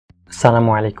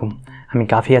আসসালামু আলাইকুম। আমি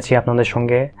কাফি আছি আপনাদের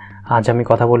সঙ্গে। আজ আমি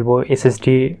কথা বলবো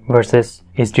এসএসডি ভার্সেস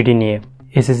এইচডিডি নিয়ে।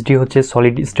 এসএসডি হচ্ছে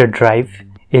সলিড স্টেট ড্রাইভ,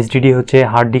 এইচডিডি হচ্ছে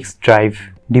হার্ড ডিস্ক ড্রাইভ।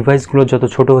 ডিভাইসগুলো যত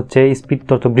ছোট হচ্ছে স্পিড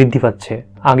তত বৃদ্ধি পাচ্ছে।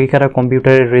 আগেকার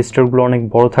কম্পিউটারের রেজিস্টারগুলো অনেক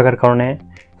বড় থাকার কারণে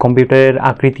কম্পিউটারের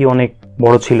আকৃতি অনেক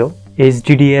বড় ছিল।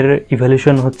 এইচডিডি এর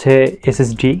ইভলিউশন হচ্ছে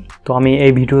এসএসডি। তো আমি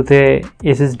এই ভিডিওতে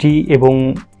এসএসডি এবং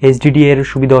এইচডিডি এর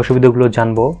সুবিধা অসুবিধাগুলো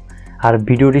জানবো। আর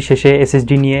ভিডিওটি শেষে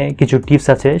এসএসডি নিয়ে কিছু টিপস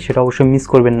আছে, সেটা অবশ্যই মিস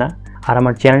করবেন না। আর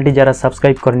আমার চ্যানেলটি যারা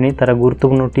সাবস্ক্রাইব করেনি তারা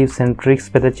গুরুত্বপূর্ণ টিপস অ্যান্ড ট্রিক্স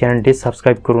পেতে চ্যানেলটি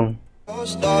সাবস্ক্রাইব করুন।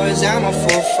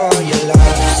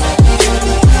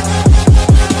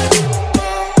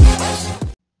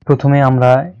 প্রথমে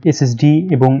আমরা এসএসডি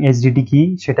এবং এইচডিডি কি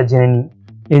সেটা জেনে নিই।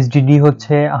 এইচডিডি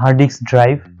হচ্ছে হার্ড ডিস্ক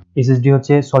ড্রাইভ, এসএসডি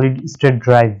হচ্ছে সলিড স্টেট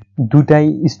ড্রাইভ। দুটাই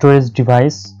স্টোরেজ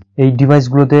ডিভাইস। এই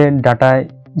ডিভাইসগুলোতে ডাটা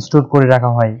স্টোর করে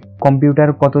রাখা হয়। কম্পিউটার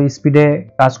কত স্পিডে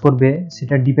কাজ করবে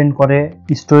সেটা ডিপেন্ড করে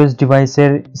স্টোরেজ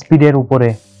ডিভাইসের স্পিডের উপরে।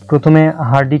 প্রথমে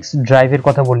হার্ড ডিস্ক ড্রাইভের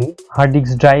কথা বলি। হার্ড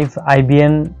ডিস্ক ড্রাইভ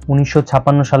আইবিএম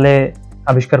 1956 সালে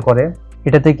আবিষ্কার করে।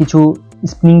 এটাতে কিছু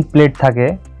স্প্রিং প্লেট থাকে,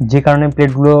 যে কারণে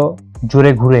প্লেটগুলো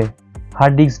জোরে ঘুরে।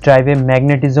 হার্ড ডিস্ক ড্রাইভে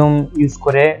ম্যাগনেটিজম ইউজ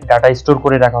করে ডাটা স্টোর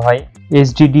করে রাখা হয়।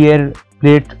 এইচডিডি এর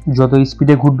প্লেট যত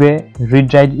স্পিডে ঘুরবে রিড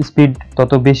রাইট স্পিড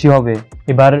তত বেশি হবে।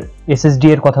 এবার এসএসডি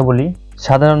এর কথা বলি।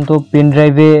 সাধারণত পেন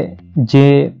ড্রাইভে যে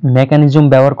মেকানিজম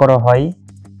ব্যবহার করা হয়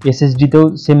এসএসডিতেও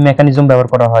সেম মেকানিজম ব্যবহার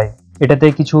করা হয়। এটাতে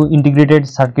কিছু ইন্টিগ্রেটেড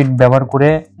সার্কিট ব্যবহার করে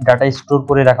ডাটা স্টোর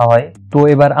করে রাখা হয়। তো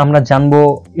এবার আমরা জানবো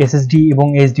এসএসডি এবং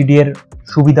এইচডিডি এর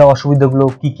সুবিধা অসুবিধাগুলো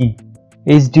কি কি।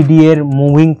 এইচডিডি এর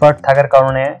মুভিং পার্ট থাকার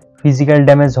কারণে ফিজিক্যাল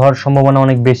ড্যামেজ হওয়ার সম্ভাবনা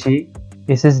অনেক বেশি।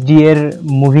 এসএসডি এর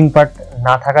মুভিং পার্ট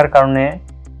না থাকার কারণে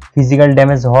ফিজিক্যাল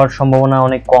ড্যামেজ হওয়ার সম্ভাবনা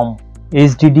অনেক কম।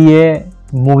 এইচডিডি এ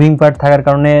মুভিং পার্ট থাকার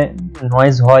কারণে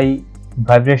নয়েজ হয়,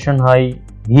 ভাইব্রেশন হয়,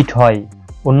 হিট হয়।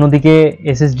 অন্যদিকে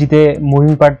এসএসডিতে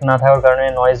মুভিং পার্ট না থাকার কারণে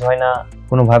নয়েজ হয় না,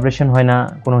 কোনো ভাইব্রেশন হয় না,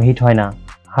 কোনো হিট হয় না।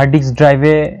 হার্ড ডিস্ক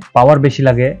ড্রাইভে পাওয়ার বেশি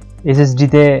লাগে,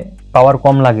 এসএসডিতে পাওয়ার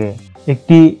কম লাগে।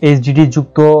 একটি এইচডিডি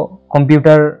যুক্ত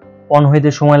কম্পিউটার অন হইতে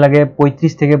সময় লাগে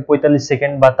 35 থেকে 45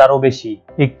 সেকেন্ড বা তারও বেশি।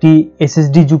 একটি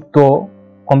এসএসডি যুক্ত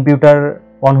কম্পিউটার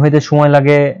অন হইতে সময়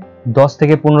লাগে 10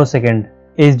 থেকে 15 সেকেন্ড।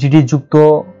 এইচডিডি যুক্ত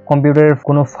কম্পিউটারের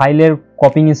কোনো ফাইলের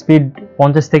কপিং স্পিড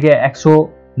 50 থেকে 100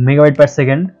 মেগাবাইট পার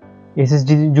সেকেন্ড।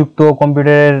 এসএসডি যুক্ত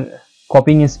কম্পিউটারের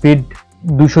কপিং স্পিড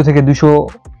 200 থেকে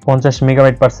 250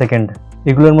 মেগাবাইট পার সেকেন্ড।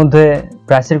 এগুলোর মধ্যে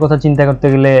প্রাইসের কথা চিন্তা করতে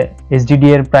গেলে এইচডিডি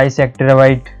এর প্রাইস 1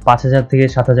 টেরাবাইট 5000 থেকে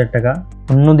 7000 টাকা।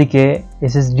 অন্যদিকে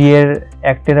এসএসডি এর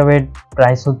 1 টেরাবাইট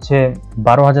প্রাইস হচ্ছে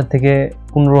 12000 থেকে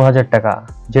 15000 টাকা,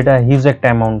 যেটা হিউজ একটা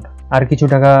অ্যামাউন্ট। আর কিছু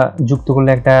টাকা যুক্ত করলে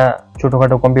একটা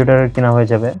ছোটখাটো কম্পিউটার কেনা হয়ে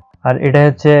যাবে। আর এটা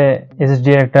হচ্ছে এসএসডি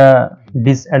এর একটা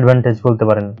ডিসঅ্যাডভান্টেজ বলতে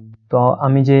পারেন। তো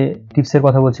আমি যে টিপসের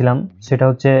কথা বলছিলাম সেটা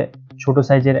হচ্ছে ছোট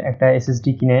সাইজের একটা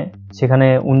এসএসডি কিনে সেখানে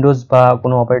উইন্ডোজ বা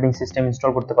কোনো অপারেটিং সিস্টেম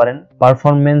ইনস্টল করতে পারেন।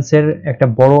 পারফরমেন্সের একটা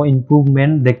বড়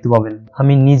ইমপ্রুভমেন্ট দেখতে পাবেন।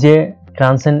 আমি নিজে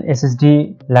ট্রান্সেন্ড এসএসডি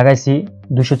লাগাইছি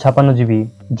 256 জিবি,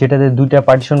 যেটাতে দুইটা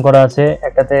পার্টিশন করা আছে।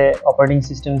 একটাতে অপারেটিং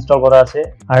সিস্টেম ইনস্টল করা আছে,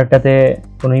 আর একটাতে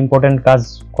কোনো ইম্পর্টেন্ট কাজ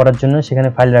করার জন্য সেখানে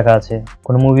ফাইল রাখা আছে।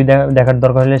 কোনো মুভি দেখার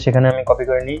দরকার হলে সেখানে আমি কপি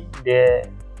করে নিই, দিয়ে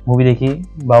মুভি দেখি,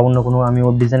 বা অন্য কোনো আমি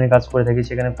ওয়েব ডিজাইনের কাজ করে থাকি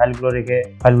সেখানে ফাইলগুলো রেখে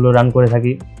ফাইলগুলো রান করে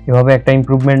থাকি। এভাবে একটা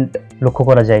ইমপ্রুভমেন্ট লক্ষ্য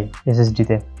করা যায়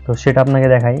এসএসডিতে। তো সেটা আপনাকে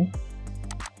দেখাই।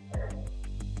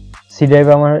 সি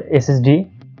ড্রাইভে আমার এসএসডি,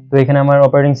 তো এখানে আমার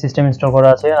অপারেটিং সিস্টেম ইনস্টল করা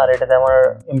আছে, আর এটাতে আমার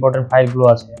ইম্পর্টেন্ট ফাইলগুলো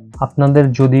আছে। আপনাদের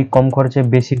যদি কম খরচে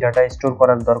বেশি ডাটা স্টোর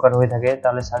করার দরকার হয়ে থাকে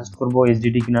তাহলে সাজেস্ট করবো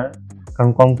এইচডিডি কেনার, কারণ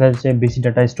কম খরচে বেশি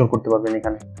ডাটা স্টোর করতে পারবেন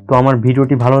এখানে। তো আমার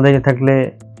ভিডিওটি ভালো লেগে থাকলে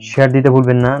শেয়ার দিতে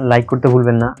ভুলবেন না, লাইক করতে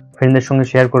ভুলবেন না, ফ্রেন্ডদের সঙ্গে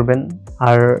শেয়ার করবেন।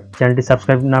 আর চ্যানেলটি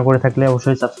সাবস্ক্রাইব না করে থাকলে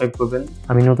অবশ্যই সাবস্ক্রাইব করবেন।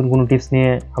 আমি নতুন কোনো টিপস নিয়ে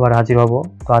আবার হাজির হব।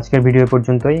 তো আজকের ভিডিও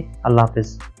পর্যন্তই। আল্লাহ হাফেজ।